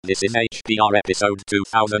This is HPR episode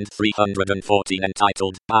 2314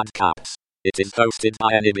 entitled Bad Caps. It is hosted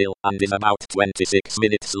by Anybill and is about 26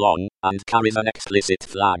 minutes long and carries an explicit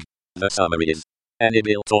flag. The summary is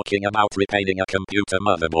Anybill talking about repainting a computer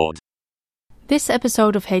motherboard. This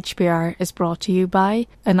episode of HPR is brought to you by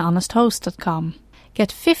anhonesthost.com. Get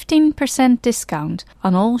 15% discount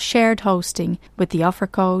on all shared hosting with the offer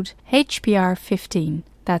code HPR15.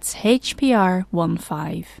 That's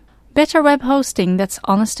HPR15. Better web hosting that's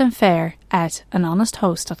honest and fair at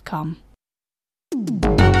anhonesthost.com.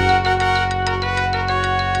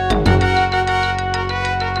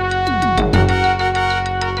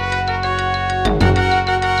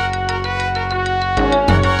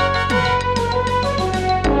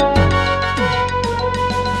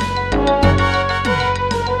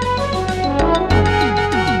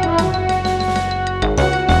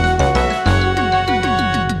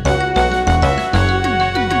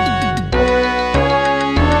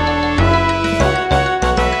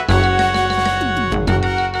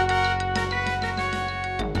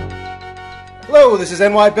 Hello, this is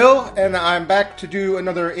NY Bill, and I'm back to do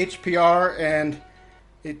another HPR, and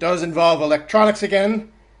it does involve electronics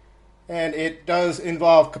again, and it does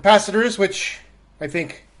involve capacitors, which I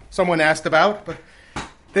think someone asked about, but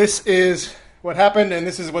this is what happened, and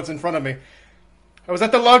this is what's in front of me. I was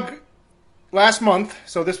at the lug last month,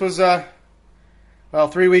 so this was,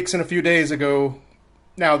 3 weeks and a few days ago,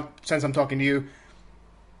 now, since I'm talking to you,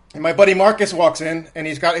 and my buddy Marcus walks in, and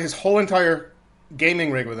he's got his whole entire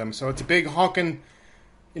gaming rig with him. So it's a big honking,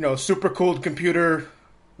 super cooled computer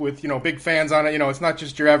with, big fans on it. It's not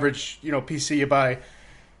just your average, PC you buy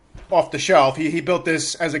off the shelf. He built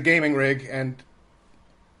this as a gaming rig, and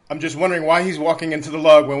I'm just wondering why he's walking into the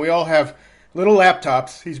lug when we all have little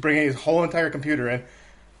laptops. He's bringing his whole entire computer in.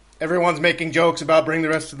 Everyone's making jokes about bringing the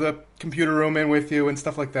rest of the computer room in with you and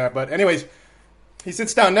stuff like that. But anyways, he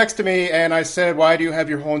sits down next to me, and I said, "Why do you have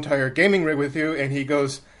your whole entire gaming rig with you?" And he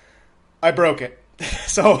goes, "I broke it."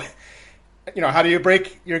 So, how do you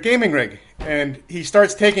break your gaming rig? And he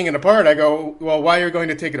starts taking it apart. I go, "Well, why are you going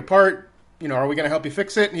to take it apart? Are we going to help you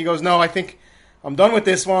fix it?" And he goes, "No, I think I'm done with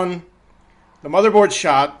this one. The motherboard's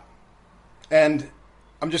shot, and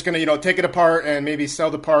I'm just going to, take it apart and maybe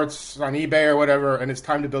sell the parts on eBay or whatever, and it's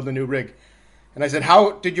time to build a new rig." And I said,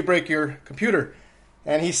 "How did you break your computer?"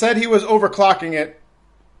 And he said he was overclocking it,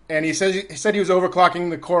 and he said he was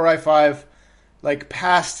overclocking the Core i5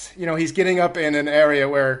 past, he's getting up in an area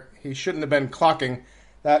where he shouldn't have been clocking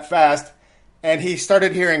that fast, and he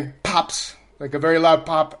started hearing pops, like a very loud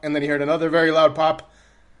pop, and then he heard another very loud pop.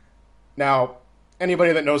 Now,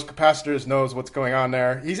 anybody that knows capacitors knows what's going on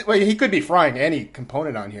there. He could be frying any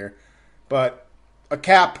component on here, but a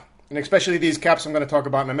cap, and especially these caps I'm going to talk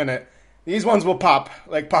about in a minute, these ones will pop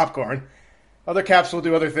like popcorn. Other caps will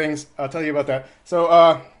do other things. I'll tell you about that.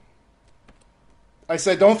 So, I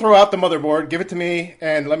said, "Don't throw out the motherboard. Give it to me,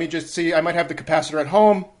 and let me just see. I might have the capacitor at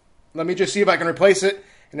home. Let me just see if I can replace it,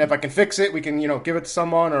 and if I can fix it, we can, give it to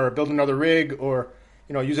someone or build another rig or,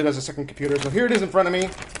 use it as a second computer." So here it is in front of me.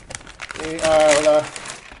 I'll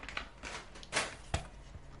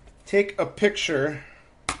take a picture.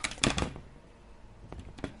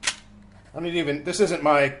 This isn't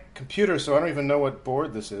my computer, so I don't even know what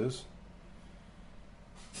board this is.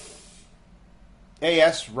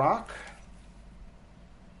 AS Rock.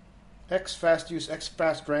 X-Fast use,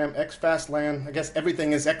 X-Fast RAM, X-Fast LAN. I guess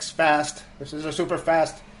everything is X-Fast. This is a super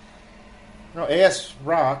fast. No, AS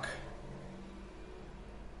Rock.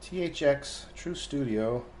 THX, True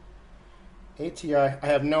Studio. ATI. I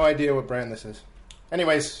have no idea what brand this is.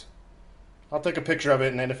 Anyways, I'll take a picture of it,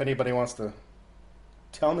 and then if anybody wants to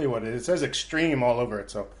tell me what it is. It says Extreme all over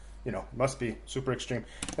it, so, it must be super extreme.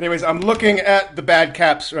 Anyways, I'm looking at the bad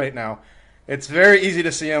caps right now. It's very easy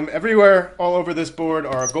to see them. Everywhere, all over this board,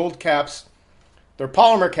 are gold caps. They're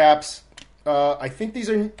polymer caps. I think these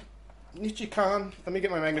are Nichicon. Let me get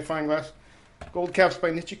my magnifying glass. Gold caps by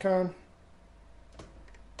Nichicon.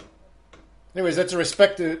 Anyways, that's a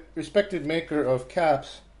respected maker of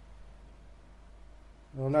caps.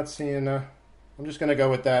 Well, I'm not seeing... I'm just going to go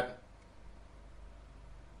with that.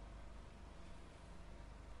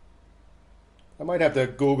 I might have to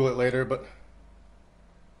Google it later, but...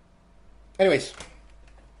 Anyways,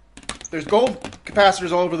 there's gold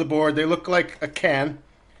capacitors all over the board. They look like a can.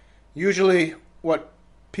 Usually what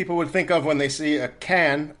people would think of when they see a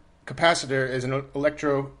can capacitor is an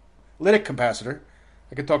electrolytic capacitor.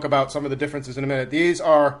 I could talk about some of the differences in a minute. These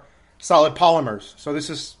are solid polymers. So this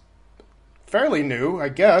is fairly new, I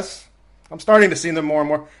guess. I'm starting to see them more and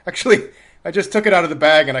more. Actually, I just took it out of the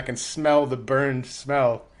bag and I can smell the burned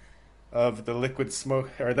smell of the liquid smoke,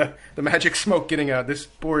 or the magic smoke getting out. This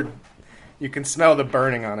board You can smell the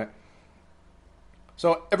burning on it.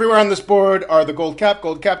 So everywhere on this board are the gold cap,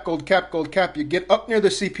 gold cap, gold cap, gold cap. You get up near the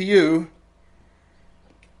CPU,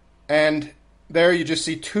 and there you just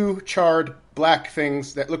see two charred black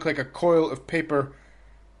things that look like a coil of paper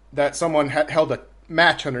that someone had held a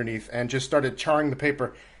match underneath and just started charring the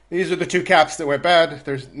paper. These are the two caps that went bad.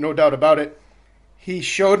 There's no doubt about it. He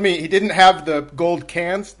showed me, he didn't have the gold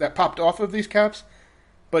cans that popped off of these caps,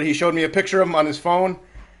 but he showed me a picture of them on his phone.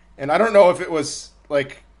 And I don't know if it was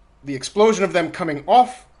like the explosion of them coming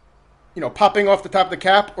off, popping off the top of the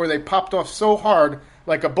cap, or they popped off so hard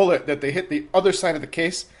like a bullet that they hit the other side of the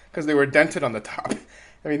case because they were dented on the top.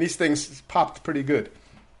 I mean, these things popped pretty good.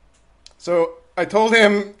 So I told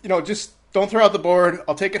him, just don't throw out the board.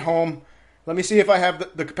 I'll take it home. Let me see if I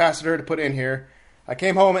have the capacitor to put in here. I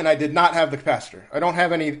came home and I did not have the capacitor. I don't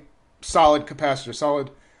have any solid capacitor,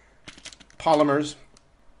 solid polymers.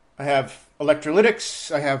 I have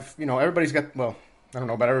electrolytics. I have, everybody's got, well, I don't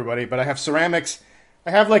know about everybody, but I have ceramics.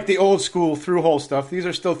 I have like the old school through-hole stuff. These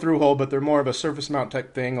are still through-hole, but they're more of a surface mount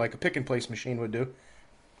type thing, like a pick-and-place machine would do.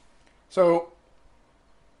 So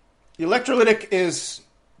the electrolytic is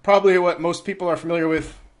probably what most people are familiar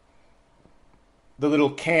with, the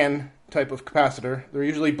little can type of capacitor. They're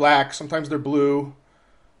usually black. Sometimes they're blue.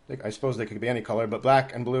 I suppose they could be any color, but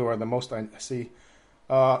black and blue are the most I see.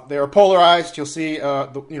 They are polarized. You'll see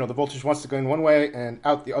the voltage wants to go in one way and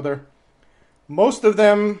out the other. Most of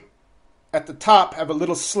them at the top have a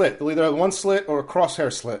little slit. They'll either have one slit or a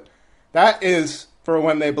crosshair slit. That is for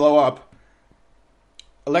when they blow up.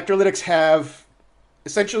 Electrolytics have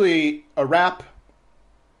essentially a wrap,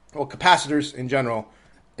 well, capacitors in general.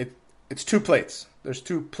 It's two plates. There's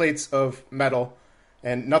two plates of metal,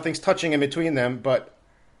 and nothing's touching in between them, but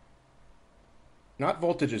not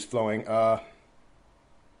voltage is flowing. A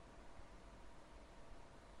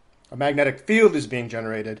magnetic field is being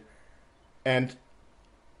generated, and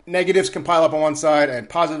negatives can pile up on one side and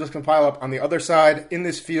positives can pile up on the other side in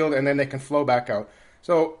this field, and then they can flow back out.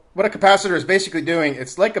 So what a capacitor is basically doing,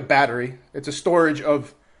 it's like a battery. It's a storage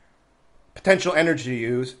of potential energy you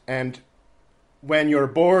use, and when your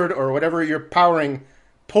board or whatever you're powering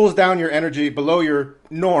pulls down your energy below your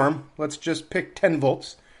norm, let's just pick 10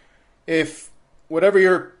 volts. If whatever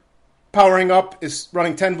you're powering up is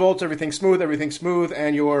running 10 volts, everything's smooth,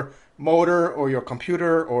 and your motor or your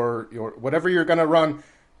computer or your whatever you're going to run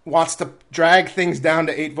wants to drag things down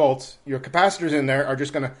to 8 volts, your capacitors in there are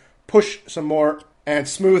just going to push some more and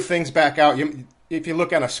smooth things back out. If you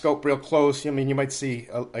look at a scope real close, you might see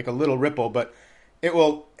like a little ripple, but it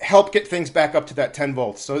will help get things back up to that 10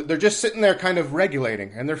 volts. So they're just sitting there kind of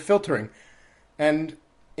regulating, and they're filtering. And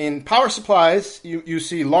in power supplies, you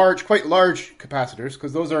see quite large capacitors,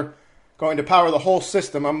 because those are going to power the whole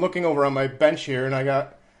system. I'm looking over on my bench here, and I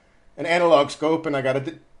got an analog scope, and I got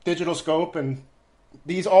a digital scope, and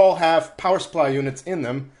these all have power supply units in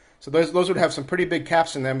them. So those would have some pretty big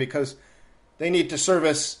caps in them, because they need to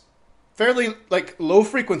service fairly like low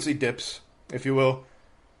frequency dips, if you will,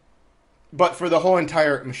 but for the whole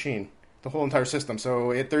entire machine, the whole entire system.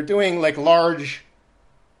 So if they're doing like large,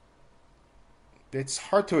 it's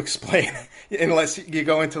hard to explain unless you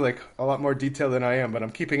go into like a lot more detail than I am, but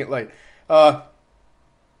I'm keeping it light.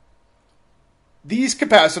 These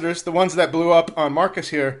capacitors, the ones that blew up on Marcus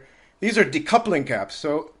here, these are decoupling caps.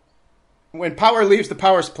 So when power leaves the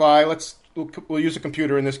power supply, we'll use a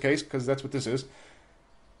computer in this case, because that's what this is.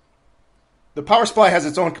 The power supply has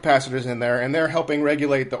its own capacitors in there, and they're helping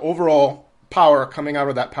regulate the overall power coming out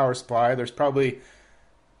of that power supply. There's probably,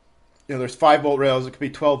 there's 5-volt rails, it could be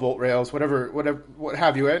 12-volt rails, whatever, what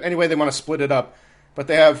have you. Anyway, they want to split it up. But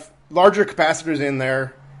they have larger capacitors in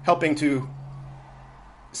there helping to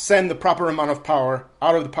send the proper amount of power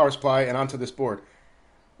out of the power supply and onto this board.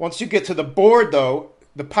 Once you get to the board, though,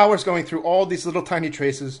 the power's going through all these little tiny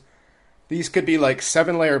traces. These could be like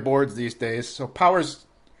 7-layer boards these days. So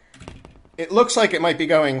it looks like it might be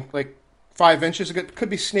going like 5 inches. It could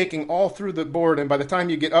be snaking all through the board, and by the time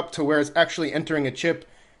you get up to where it's actually entering a chip,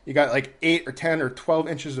 you got like 8 or 10 or 12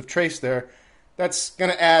 inches of trace there. That's going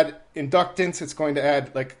to add inductance. It's going to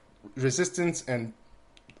add like resistance and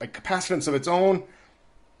like capacitance of its own.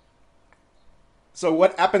 So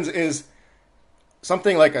what happens is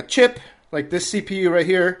something like a chip, like this CPU right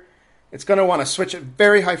here, it's going to want to switch at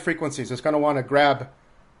very high frequencies. It's going to want to grab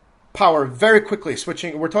power very quickly,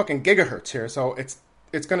 switching. We're talking gigahertz here, so it's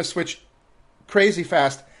going to switch crazy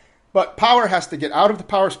fast. But power has to get out of the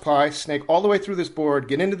power supply, snake all the way through this board,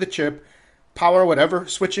 get into the chip, power whatever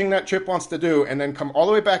switching that chip wants to do, and then come all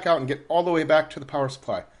the way back out and get all the way back to the power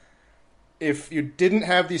supply. If you didn't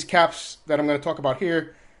have these caps that I'm going to talk about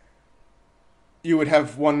here, you would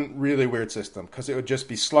have one really weird system because it would just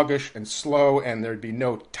be sluggish and slow and there'd be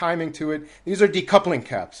no timing to it. These are decoupling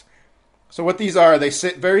caps. So what these are, they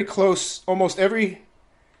sit very close. Almost every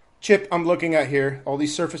chip I'm looking at here, all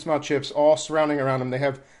these surface mount chips, all surrounding around them, they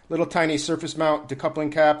have little tiny surface mount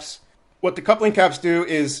decoupling caps. What decoupling caps do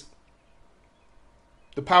is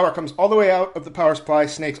the power comes all the way out of the power supply,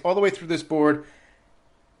 snakes all the way through this board,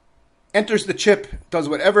 enters the chip, does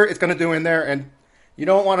whatever it's going to do in there, and you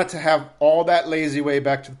don't want it to have all that lazy way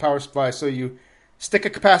back to the power supply, so you stick a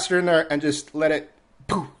capacitor in there and just let it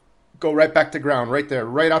poof, go right back to ground, right there,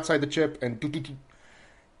 right outside the chip, and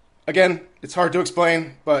again, it's hard to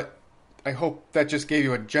explain, but I hope that just gave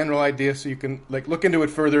you a general idea so you can look into it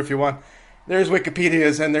further if you want. There's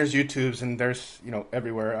Wikipedias and there's YouTubes and there's,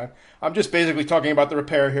 everywhere. I'm just basically talking about the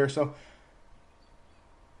repair here. So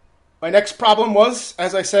my next problem was,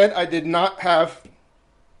 as I said, I did not have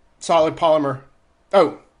solid polymer.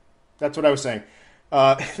 Oh, that's what I was saying.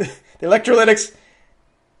 The electrolytics,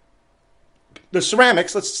 the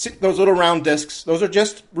ceramics, those little round discs, those are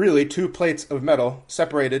just really two plates of metal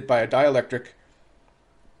separated by a dielectric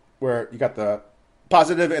where you got the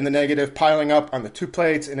positive and the negative piling up on the two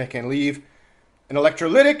plates and it can leave. An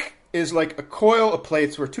electrolytic is like a coil of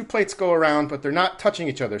plates where two plates go around, but they're not touching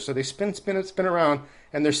each other. So they spin around,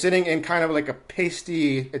 and they're sitting in kind of like a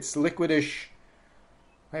pasty, it's liquidish.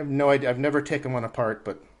 I have no idea. I've never taken one apart,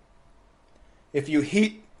 but if you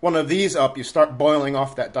heat one of these up, you start boiling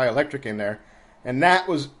off that dielectric in there. And it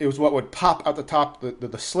was what would pop out the top,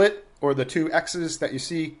 the slit, or the two X's that you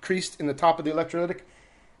see creased in the top of the electrolytic.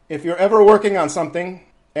 If you're ever working on something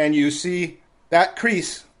and you see that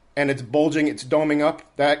crease and it's bulging, it's doming up,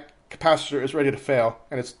 that capacitor is ready to fail.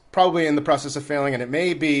 And it's probably in the process of failing, and it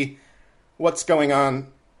may be what's going on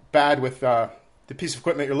bad with the piece of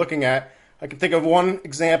equipment you're looking at. I can think of one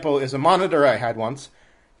example is a monitor I had once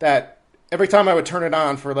that every time I would turn it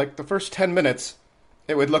on for the first 10 minutes,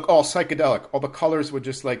 it would look all psychedelic. All the colors would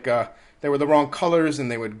just they were the wrong colors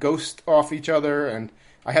and they would ghost off each other, and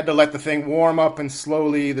I had to let the thing warm up, and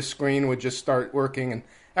slowly the screen would just start working, and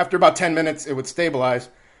after about 10 minutes it would stabilize.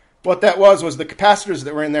 What that was the capacitors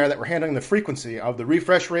that were in there that were handling the frequency of the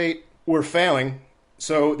refresh rate were failing.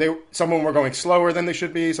 So some of them were going slower than they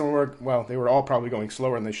should be. Some were, they were all probably going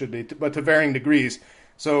slower than they should be, but to varying degrees.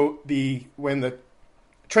 So when the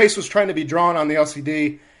trace was trying to be drawn on the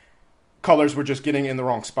LCD, colors were just getting in the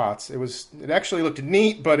wrong spots. It actually looked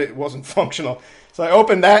neat, but it wasn't functional. So I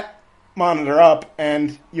opened that monitor up,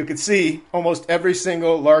 and you could see almost every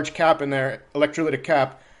single large cap in there, electrolytic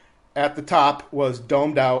cap, at the top was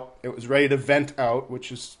domed out. It was ready to vent out, which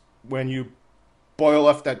is when you boil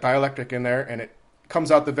off that dielectric in there, and it comes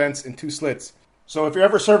out the vents in two slits. So if you're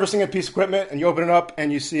ever servicing a piece of equipment and you open it up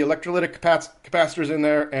and you see electrolytic capacitors in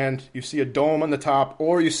there and you see a dome on the top,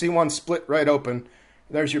 or you see one split right open,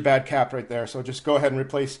 there's your bad cap right there. So just go ahead and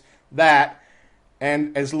replace that.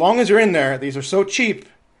 And as long as you're in there, these are so cheap,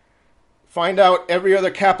 find out every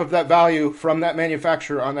other cap of that value from that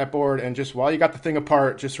manufacturer on that board, and just while you got the thing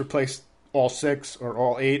apart, just replace all 6 or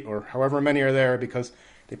all 8 or however many are there, because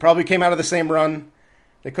they probably came out of the same run.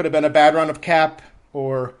 They could have been a bad run of cap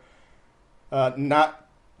or not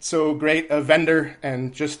so great a vendor,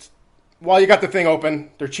 and just while you got the thing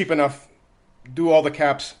open, they're cheap enough, do all the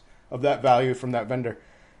caps of that value from that vendor.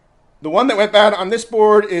 The one that went bad on this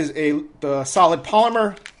board is the solid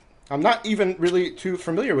polymer. I'm not even really too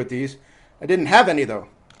familiar with these. I didn't have any, though.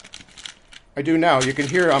 I do now. You can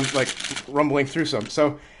hear I'm rumbling through some.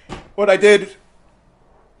 So what I did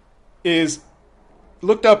is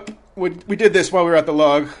looked up. We did this while we were at the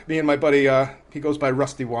log. Me and my buddy, he goes by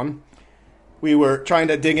Rusty One. We were trying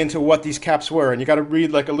to dig into what these caps were, and you got to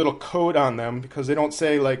read a little code on them, because they don't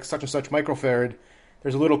say such and such microfarad.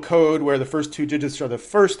 There's a little code where the first 2 digits are the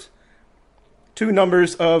first 2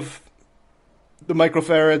 numbers of the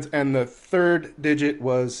microfarads, and the third digit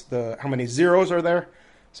was how many zeros are there.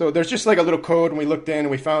 So there's just a little code, and we looked in and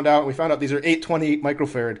we found out these are 820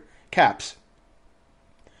 microfarad caps.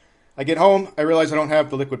 I get home, I realize I don't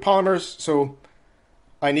have the liquid polymers, so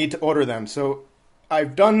I need to order them. So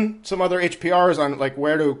I've done some other HPRs on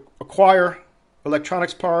where to acquire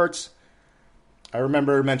electronics parts. I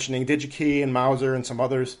remember mentioning DigiKey and Mauser and some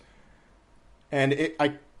others, and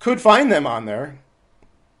I could find them on there.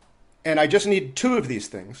 And I just need 2 of these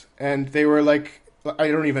things. And they were I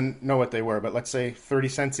don't even know what they were, but let's say 30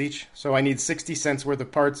 cents each. So I need 60 cents worth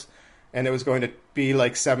of parts, and it was going to be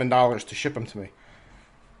 $7 to ship them to me.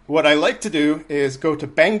 What I like to do is go to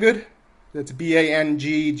Banggood. That's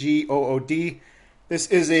Banggood. This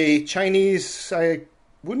is a Chinese, I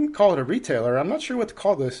wouldn't call it a retailer. I'm not sure what to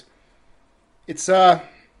call this. It's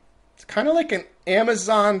kind of like an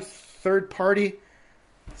Amazon third party.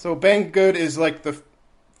 So Banggood is like the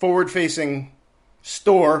forward-facing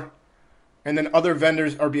store, and then other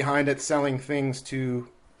vendors are behind it selling things to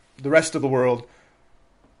the rest of the world.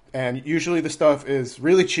 And usually the stuff is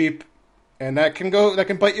really cheap, and that can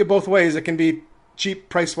bite you both ways. It can be cheap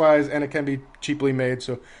price-wise, and it can be cheaply made.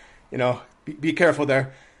 So, be careful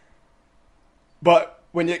there. But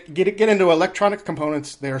when you get into electronic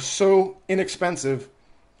components, they are so inexpensive.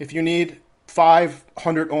 If you need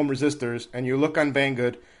 500 ohm resistors and you look on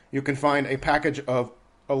Banggood, you can find a package of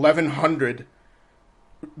 1,100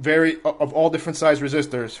 of all different size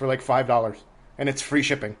resistors for like $5, and it's free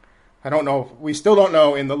shipping. I don't know. We still don't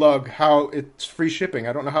know in the lug how it's free shipping.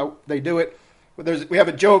 I don't know how they do it. But we have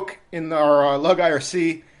a joke in our lug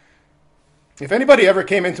IRC. If anybody ever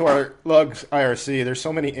came into our lugs IRC, there's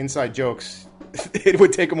so many inside jokes. It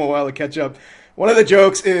would take them a while to catch up. One of the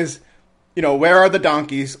jokes is, where are the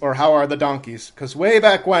donkeys, or how are the donkeys? Because way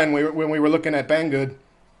back when we were looking at Banggood,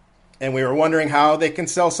 and we were wondering how they can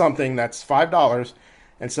sell something that's $5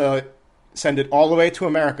 and send it all the way to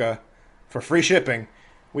America for free shipping,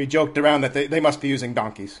 we joked around that they must be using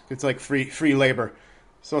donkeys. It's like free labor.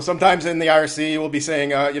 So sometimes in the IRC, we'll be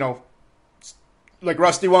saying, like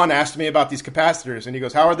Rusty One asked me about these capacitors, and he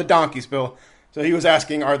goes, how are the donkeys, Bill? So he was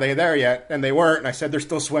asking, are they there yet? And they weren't, and I said, they're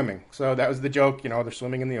still swimming. So that was the joke, they're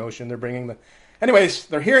swimming in the ocean, they're bringing the... Anyways,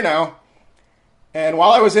 they're here now, and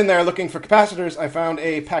while I was in there looking for capacitors, I found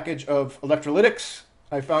a package of electrolytics.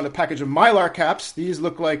 I found a package of Mylar caps. These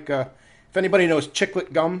look like, if anybody knows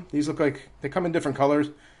chiclet gum, these look like, they come in different colors.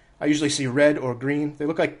 I usually see red or green. They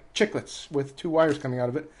look like chiclets with 2 wires coming out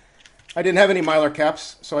of it. I didn't have any Mylar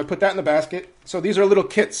caps, so I put that in the basket. So these are little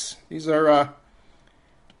kits. These are...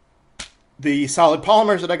 The solid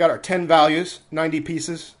polymers that I got are 10 values, 90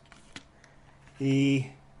 pieces. It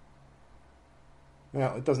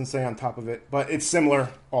doesn't say on top of it, but it's similar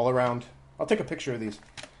all around. I'll take a picture of these.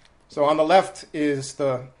 So on the left is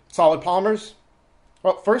the solid polymers.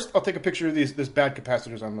 Well, first I'll take a picture of this bad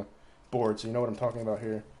capacitors on the board, so you know what I'm talking about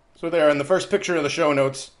here. So there, in the first picture of the show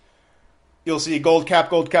notes, you'll see gold cap,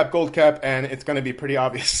 gold cap, gold cap, and it's going to be pretty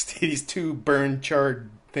obvious. These 2 burned, charred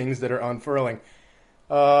things that are unfurling.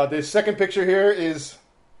 The second picture here is,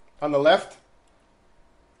 on the left,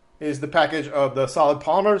 is the package of the solid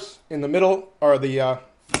polymers. In the middle are the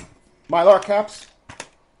Mylar caps.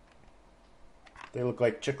 They look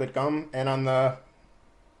like chiclet gum. And on the...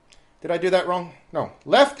 Did I do that wrong? No.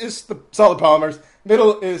 Left is the solid polymers,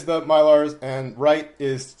 middle is the Mylars, and right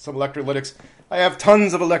is some electrolytics. I have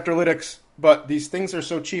tons of electrolytics, but these things are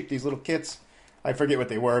so cheap, these little kits. I forget what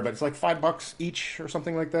they were, but it's like $5 each or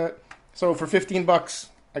something like that. So for $15,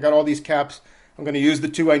 I got all these caps. I'm going to use the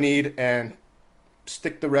 2 I need and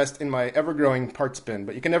stick the rest in my ever-growing parts bin.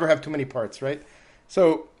 But you can never have too many parts, right?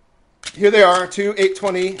 So here they are, 2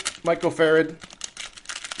 820 microfarad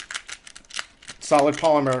solid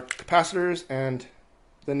polymer capacitors. And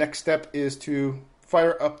the next step is to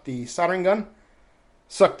fire up the soldering gun,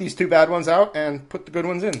 suck these 2 bad ones out, and put the good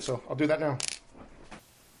ones in. So I'll do that now.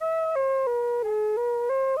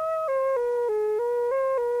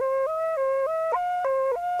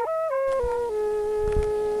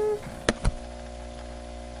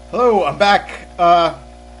 Hello, I'm back.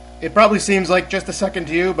 It probably seems like just a second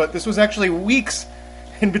to you, but this was actually weeks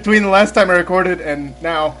in between the last time I recorded and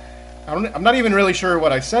now. I'm not even really sure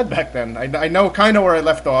what I said back then. I know kind of where I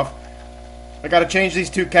left off. I got to change these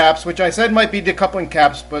 2 caps, which I said might be decoupling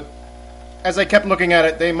caps, but as I kept looking at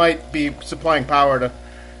it, they might be supplying power to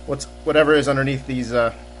whatever is underneath these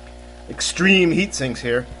extreme heat sinks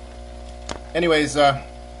here. Anyways,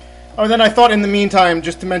 then I thought in the meantime,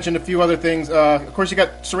 just to mention a few other things. Of course, you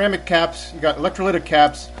got ceramic caps, you got electrolytic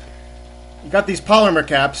caps, you got these polymer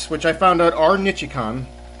caps, which I found out are Nichicon.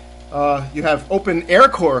 You have open air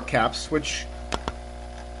core caps, which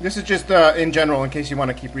this is just in general in case you want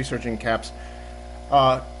to keep researching caps.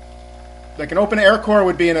 Like an open air core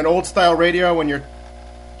would be in an old style radio when you're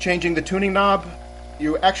changing the tuning knob.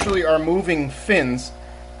 You actually are moving fins,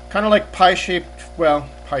 kind of like pie-shaped,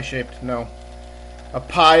 no. A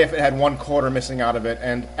pie if it had 1/4 missing out of it,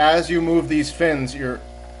 and as you move these fins, you're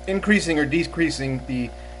increasing or decreasing the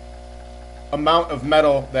amount of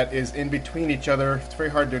metal that is in between each other. It's very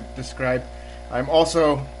hard to describe. I'm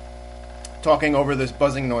also talking over this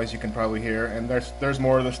buzzing noise you can probably hear, and there's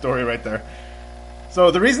more of the story right there.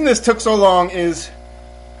 So the reason this took so long is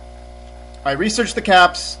I researched the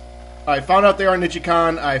caps, I found out they are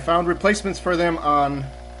Nichicon, I found replacements for them on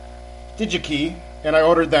DigiKey, and I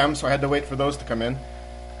ordered them, so I had to wait for those to come in.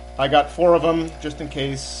 I got 4 of them, just in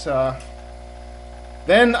case.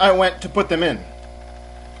 Then I went to put them in.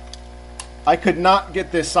 I could not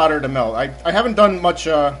get this solder to melt. I haven't done much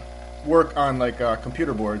work on like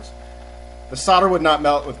computer boards. The solder would not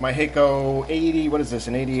melt with my Heiko 80. What is this?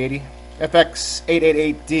 An 8080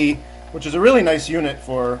 FX888D, which is a really nice unit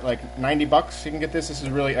for like $90. You can get this. This is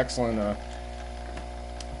really excellent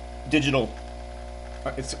digital.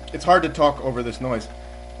 It's hard to talk over this noise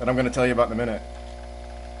that I'm going to tell you about in a minute.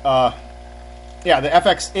 Yeah, the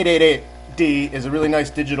FX888D is a really nice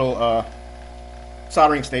digital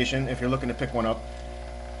soldering station if you're looking to pick one up.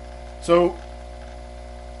 So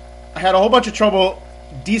I had a whole bunch of trouble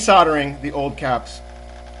desoldering the old caps.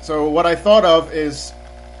 So what I thought of is,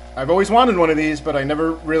 I've always wanted one of these, but I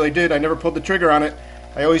never really did. I never pulled the trigger on it.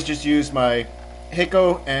 I always just used my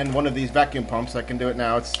Heiko and one of these vacuum pumps. I can do it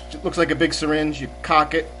now. It looks like a big syringe. You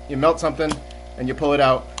cock it, you melt something, and you pull it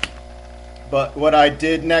out. But what I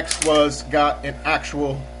did next was got an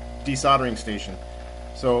actual desoldering station.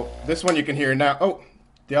 So this one you can hear now. Oh,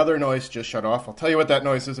 the other noise just shut off. I'll tell you what that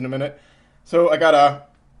noise is in a minute. So I got a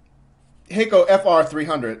Heiko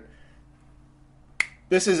FR300.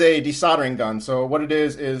 This is a desoldering gun. So what it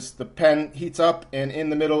is the pen heats up, and in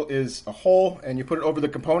the middle is a hole, and you put it over the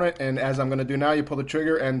component, and as I'm going to do now, you pull the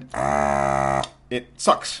trigger, and it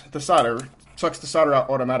sucks the solder out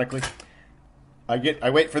automatically. I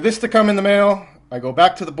wait for this to come in the mail. I go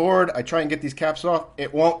back to the board. I try and get these caps off.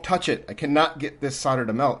 It won't touch it. I cannot get this solder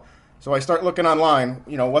to melt. So I start looking online.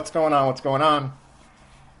 What's going on?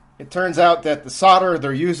 It turns out that the solder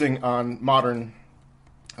they're using on modern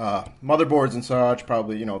motherboards and such,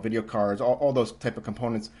 probably, video cards, all those type of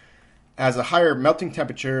components, has a higher melting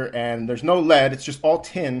temperature, and there's no lead. It's just all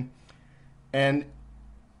tin. And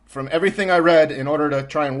from everything I read, in order to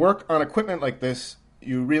try and work on equipment like this,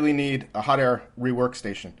 you really need a hot air rework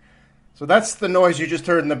station. So that's the noise you just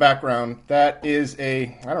heard in the background. That is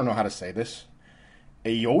I don't know how to say this,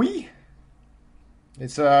 a Yoi?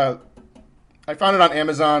 It's I found it on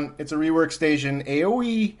Amazon. It's a rework station,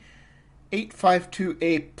 AOE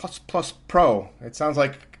 852A++ Pro. It sounds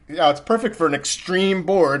like, it's perfect for an extreme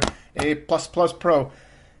board, A++ Pro.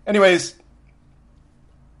 Anyways,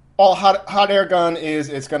 all hot air gun is,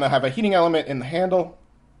 it's going to have a heating element in the handle.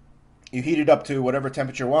 You heat it up to whatever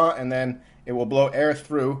temperature you want, and then it will blow air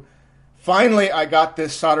through. Finally, I got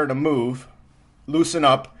this solder to move, loosen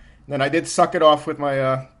up. Then I did suck it off with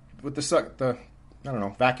my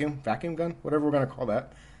vacuum gun, whatever we're going to call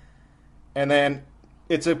that. And then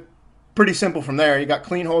it's pretty simple from there. You got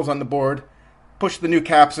clean holes on the board. Push the new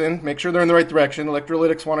caps in. Make sure they're in the right direction.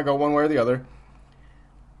 Electrolytics want to go one way or the other.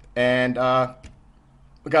 And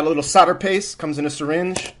we got a little solder paste. Comes in a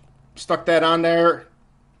syringe. Stuck that on there.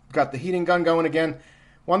 Got the heating gun going again.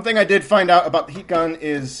 One thing I did find out about the heat gun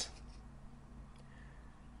is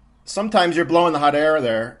sometimes you're blowing the hot air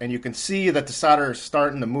there, and you can see that the solder is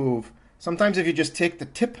starting to move. Sometimes if you just take the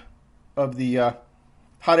tip of the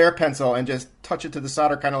hot air pencil and just touch it to the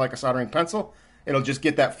solder, kind of like a soldering pencil, it'll just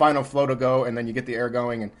get that final flow to go, and then you get the air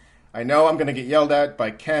going. And I know I'm going to get yelled at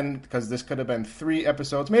by Ken, because this could have been 3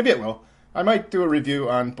 episodes. Maybe it will. I might do a review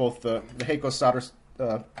on both the Heiko solder,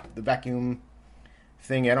 the vacuum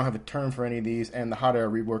thing. I don't have a term for any of these, and the hot air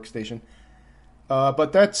rework station.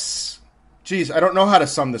 But that's... Geez, I don't know how to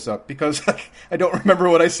sum this up, because I don't remember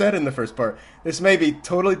what I said in the first part. This may be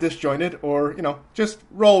totally disjointed, or, just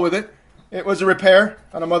roll with it. It was a repair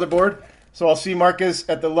on a motherboard, so I'll see Marcus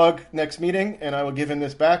at the lug next meeting, and I will give him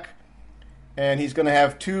this back. And he's going to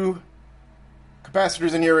have 2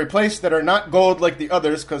 capacitors in here replaced that are not gold like the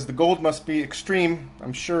others, because the gold must be extreme.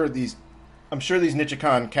 I'm sure these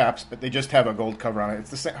Nichicon caps, but they just have a gold cover on it. It's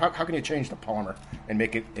the same. How can you change the polymer and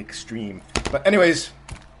make it extreme? But anyways,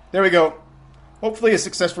 there we go. Hopefully a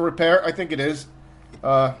successful repair. I think it is.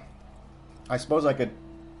 I suppose I could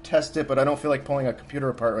test it, but I don't feel like pulling a computer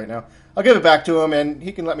apart right now. I'll give it back to him, and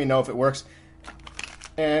he can let me know if it works.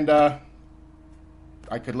 And I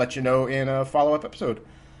could let you know in a follow-up episode.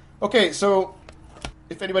 Okay, so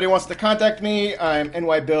if anybody wants to contact me, I'm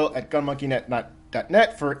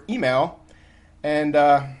nybill@gunmonkeynet.net for email. And,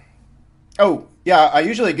 I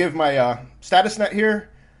usually give my status net here.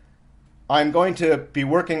 I'm going to be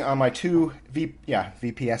working on my 2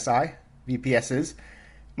 VPSs.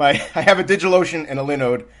 I have a DigitalOcean and a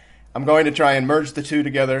Linode. I'm going to try and merge the 2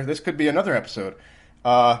 together. This could be another episode.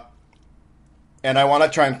 And I want to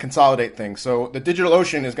try and consolidate things. So the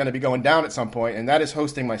DigitalOcean is going to be going down at some point, and that is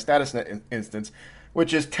hosting my StatusNet instance,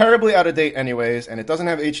 which is terribly out of date anyways, and it doesn't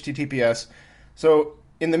have HTTPS. So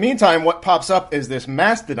in the meantime, what pops up is this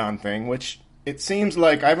Mastodon thing, which it seems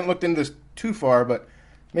like, I haven't looked into this too far, but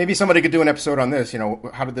maybe somebody could do an episode on this.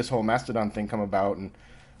 How did this whole Mastodon thing come about, and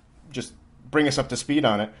just bring us up to speed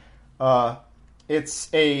on it. It's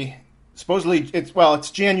GNU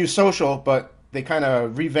Social, but they kind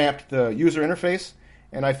of revamped the user interface,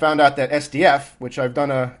 and I found out that SDF, which I've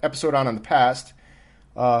done an episode on in the past,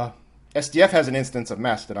 SDF has an instance of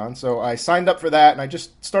Mastodon, so I signed up for that, and I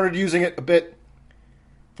just started using it a bit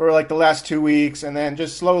for like the last 2 weeks, and then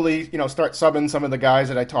just slowly, start subbing some of the guys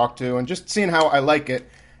that I talk to, and just seeing how I like it.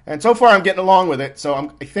 And so far, I'm getting along with it,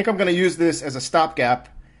 so I think I'm going to use this as a stopgap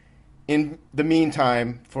in the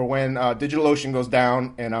meantime for when DigitalOcean goes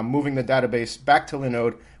down, and I'm moving the database back to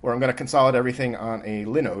Linode, where I'm going to consolidate everything on a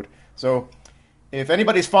Linode. So if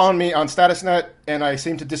anybody's following me on StatusNet and I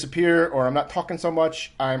seem to disappear or I'm not talking so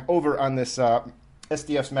much, I'm over on this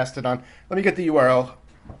SDF's Mastodon. Let me get the URL.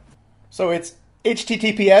 So it's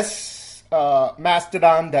https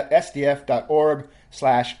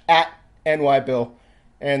mastodon.sdf.org/@nybill.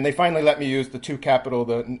 And they finally let me use the 2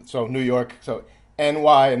 capital, so New York, so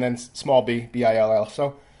NY and then small b, BILL.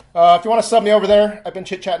 So if you want to sub me over there, I've been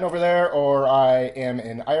chit-chatting over there, or I am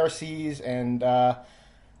in IRCs, and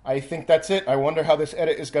I think that's it. I wonder how this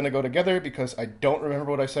edit is going to go together because I don't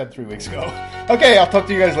remember what I said 3 weeks ago. Okay, I'll talk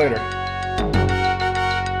to you guys later.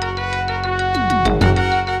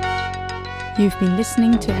 You've been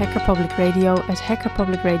listening to Hacker Public Radio at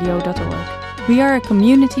hackerpublicradio.org. We are a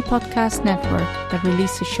community podcast network that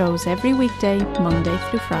releases shows every weekday, Monday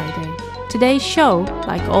through Friday. Today's show,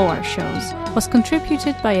 like all our shows, was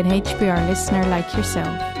contributed by an HPR listener like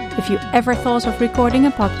yourself. If you ever thought of recording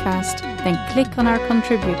a podcast, then click on our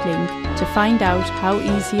Contribute link to find out how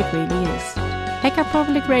easy it really is. Hacker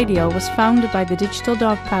Public Radio was founded by the Digital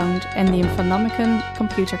Dog Pound and the Infonomicon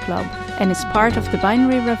Computer Club and is part of the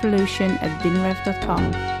binary revolution at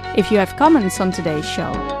binrev.com. If you have comments on today's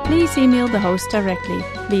show, please email the host directly,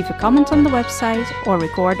 leave a comment on the website, or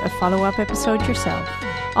record a follow-up episode yourself.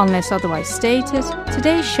 Unless otherwise stated,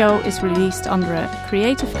 today's show is released under a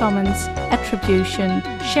Creative Commons Attribution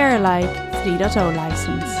Share Alike 3.0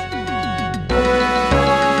 license.